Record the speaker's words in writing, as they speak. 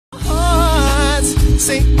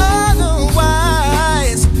say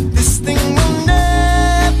otherwise. This thing will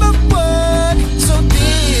never work. So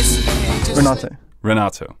this Renato.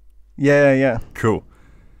 Renato. Yeah. Cool.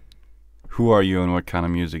 Who are you and what kind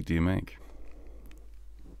of music do you make?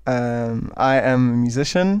 I am a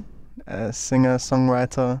musician, a singer,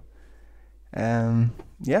 songwriter.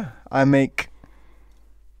 I make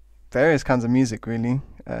various kinds of music, really.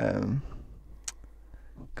 Can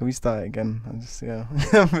we start again? I'm just a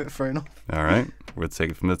bit thrown off. All right, we'll take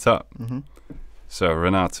it from the top. So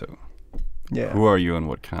Renato, who are you and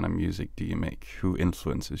what kind of music do you make? Who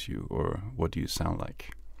influences you, or what do you sound like?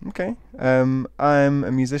 Okay, I'm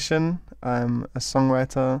a musician, I'm a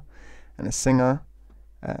songwriter and a singer.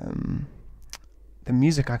 The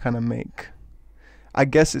music I kind of make, I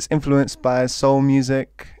guess it's influenced by soul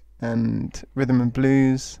music and rhythm and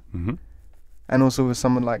blues, and also with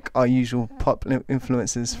some of like our usual pop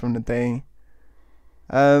influences from the day.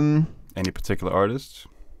 Any particular artists?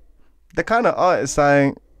 The kind of artists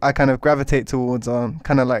I kind of gravitate towards are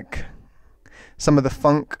kind of like some of the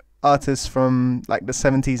funk artists from like the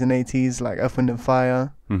 70s and 80s, like Earth, Wind &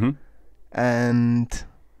 Fire. And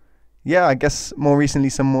yeah, I guess more recently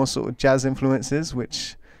some more sort of jazz influences,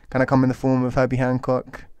 which kind of come in the form of Herbie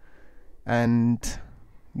Hancock. And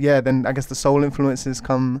yeah, then I guess the soul influences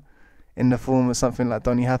come in the form of something like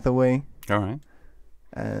Donny Hathaway. All right.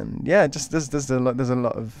 And yeah, just there's a lot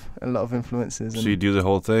of influences. So you do the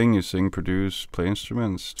whole thing? You sing, produce, play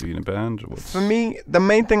instruments, do you in a band? For me, the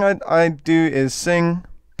main thing I do is sing,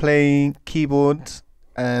 play keyboard,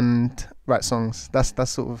 and write songs. That's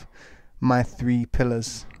sort of my three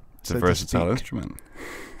pillars. It's a versatile instrument.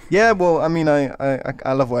 Yeah, well, I mean,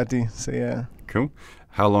 I love what I do, so yeah. Cool.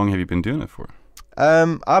 How long have you been doing it for?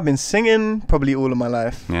 I've been singing probably all of my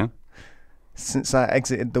life. Yeah. Since I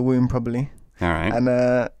exited the womb, probably. All right. And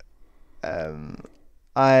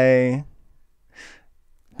I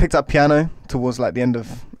picked up piano towards like the end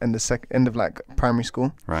of like primary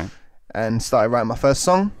school. Right. And started writing my first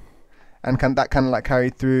song, and that kind of like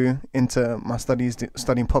carried through into my studies,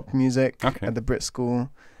 studying pop music at the Brit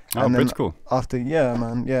School. Oh, and Brit School. After,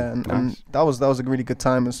 and Nice. that was a really good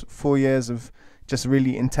time. It was 4 years of just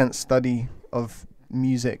really intense study of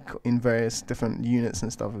music in various different units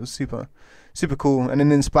and stuff. It was super cool and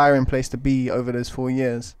an inspiring place to be over those 4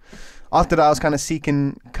 years. After that, I was kind of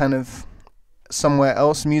seeking kind of somewhere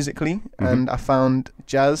else musically, and I found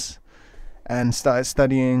jazz and started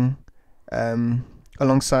studying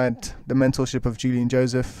alongside the mentorship of Julian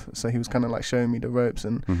Joseph. So he was kind of like showing me the ropes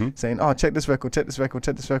and saying, oh, check this record.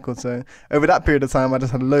 So over that period of time, I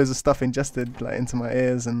just had loads of stuff ingested like into my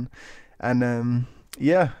ears, and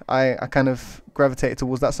I kind of gravitated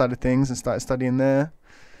towards that side of things and started studying there.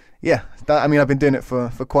 Yeah, I've been doing it for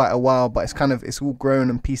quite a while, but it's all grown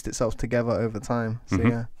and pieced itself together over time. So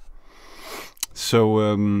yeah.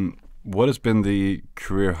 So what has been the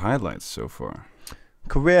career highlights so far?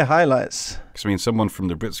 Career highlights? Because I mean, someone from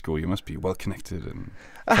the Brit School, you must be well connected and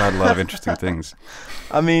tried a lot of interesting things.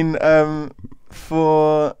 I mean,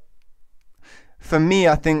 for me,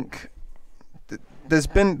 I think there's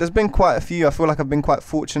been quite a few. I feel like I've been quite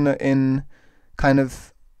fortunate in kind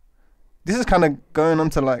of. This is kind of going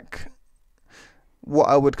on to like what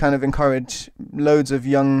I would kind of encourage loads of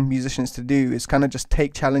young musicians to do is kind of just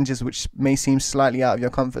take challenges which may seem slightly out of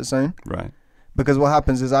your comfort zone. Right. Because what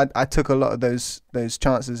happens is I took a lot of those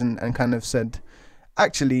chances and kind of said,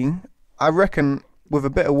 actually, I reckon with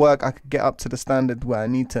a bit of work I could get up to the standard where I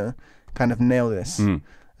need to kind of nail this.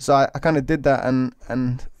 So I kind of did that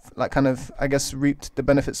and like kind of, I guess, reaped the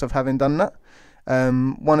benefits of having done that.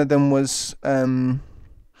 One of them was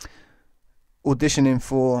auditioning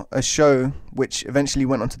for a show which eventually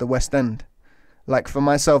went onto the West End. Like for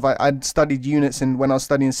myself, I'd studied units, and when I was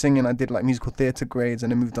studying singing, I did like musical theatre grades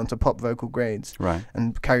and then moved on to pop vocal grades, right,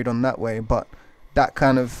 and carried on that way. But that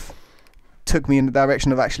kind of took me in the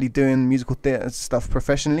direction of actually doing musical theatre stuff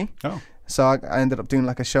professionally. Oh. So I ended up doing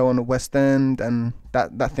like a show on the West End, and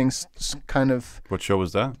that thing's kind of... What show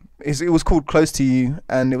was that? It was called Close to You,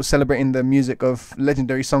 and it was celebrating the music of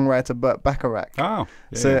legendary songwriter Burt Bacharach. Oh,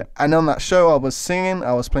 yeah. So, and on that show, I was singing,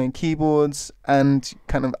 I was playing keyboards, and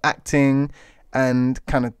kind of acting, and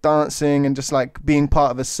kind of dancing, and just like being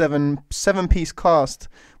part of a seven-piece cast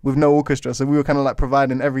with no orchestra. So we were kind of like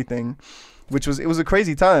providing everything, it was a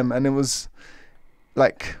crazy time, and it was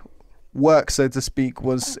like work, so to speak,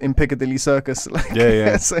 was in Piccadilly Circus. Like,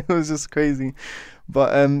 yeah. So it was just crazy.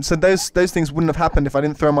 But so those things wouldn't have happened if I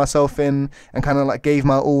didn't throw myself in and kind of like gave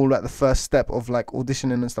my all at the first step of like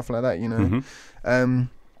auditioning and stuff like that, you know.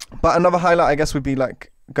 But another highlight, I guess, would be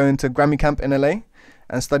like going to Grammy Camp in LA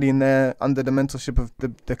and studying there under the mentorship of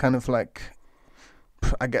the kind of like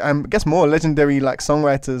I guess more legendary like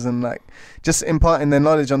songwriters, and like just imparting their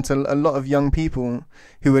knowledge onto a lot of young people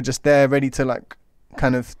who are just there ready to like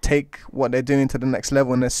kind of take what they're doing to the next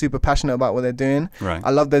level, and they're super passionate about what they're doing. Right. I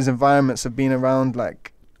love those environments of being around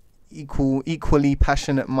like equally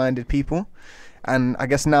passionate minded people. And I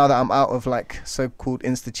guess now that I'm out of like so-called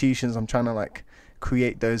institutions, I'm trying to like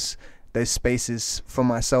create those spaces for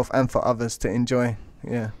myself and for others to enjoy.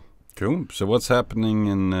 Yeah. Cool. So what's happening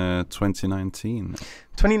in 2019?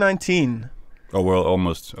 2019. Oh, we're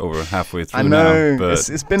almost over halfway through. I know. Now, but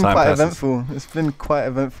it's been quite eventful. It's been quite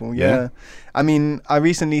eventful. Yeah. I mean, I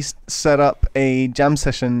recently set up a jam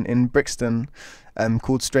session in Brixton,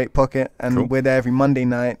 called Straight Pocket, and cool. We're there every Monday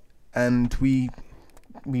night, and we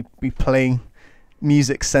play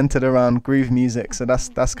music centered around groove music. So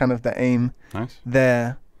that's kind of the aim. Nice.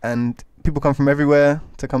 There, and people come from everywhere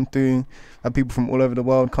to come through. People from all over the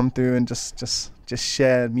world come through and just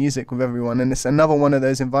share music with everyone. And it's another one of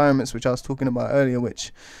those environments which I was talking about earlier,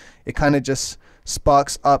 which it kind of just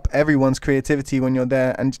sparks up everyone's creativity when you're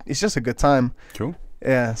there, and it's just a good time. Cool.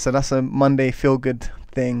 Yeah, so that's a Monday feel good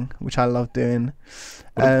thing which I love doing.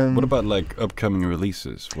 What about like upcoming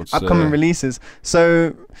releases? What's upcoming releases?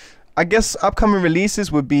 So I guess upcoming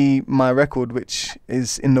releases would be my record, which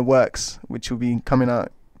is in the works, which will be coming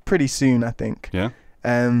out pretty soon, I think. Yeah.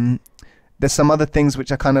 There's some other things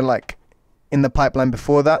which are kind of like in the pipeline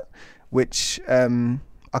before that, which are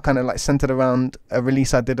kind of like centered around a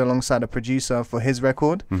release I did alongside a producer for his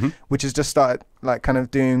record, which has just started like kind of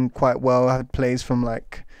doing quite well. I had plays from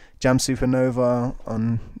like Jam Supernova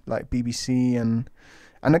on like BBC and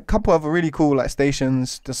a couple other really cool like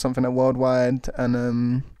stations. There's something at Worldwide,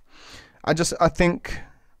 and I think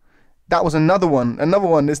that was another one. Another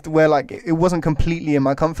one is where like it wasn't completely in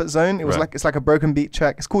my comfort zone. It was like, it's like a broken beat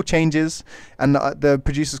track. It's called Changes, and the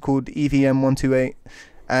producer's called EVM128,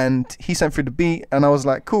 and he sent through the beat, and I was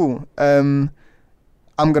like, cool. I'm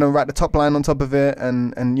gonna write the top line on top of it,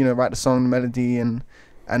 and write the song, the melody, and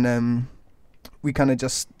we kind of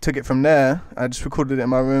just took it from there. I just recorded it in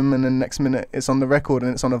my room, and then next minute it's on the record,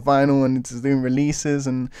 and it's on a vinyl, and it's doing releases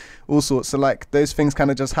and all sorts. So like those things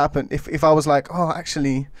kind of just happen. If I was like, oh,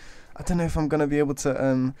 actually, I don't know if I'm gonna be able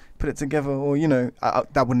to put it together, or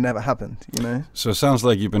that would never happen. So it sounds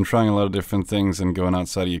like you've been trying a lot of different things and going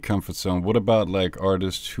outside of your comfort zone. What about like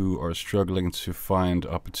artists who are struggling to find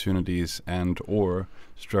opportunities and or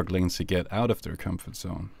struggling to get out of their comfort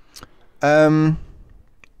zone?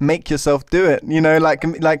 Make yourself do it.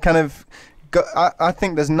 Like kind of. I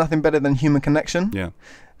think there's nothing better than human connection. Yeah.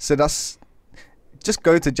 So that's just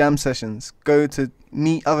go to jam sessions. Go to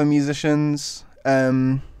meet other musicians.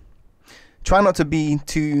 Try not to be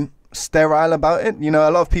too sterile about it. A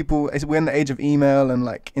lot of people, we're in the age of email and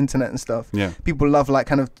like internet and stuff. Yeah. People love like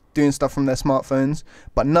kind of doing stuff from their smartphones,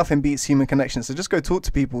 but nothing beats human connection. So just go talk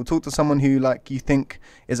to people. Talk to someone who like you think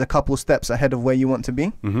is a couple steps ahead of where you want to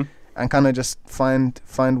be, and kind of just find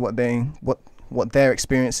what they're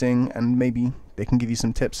experiencing, and maybe they can give you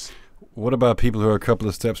some tips. What about people who are a couple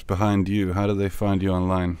of steps behind you? How do they find you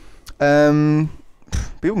online?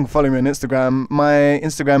 People can follow me on Instagram. My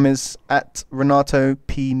Instagram is at Renato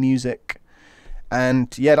P Music,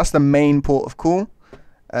 and yeah, that's the main port of call.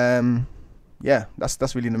 Yeah,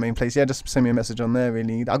 that's really the main place. Yeah, just send me a message on there.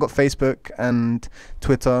 Really, I got Facebook and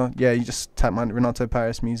Twitter. Yeah, you just type my Renato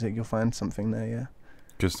Paris Music, you'll find something there. Yeah.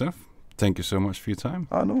 Good stuff. Thank you so much for your time.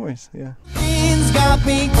 Oh, no worries. Yeah. Got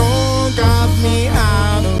me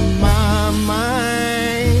out of my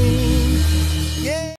mind.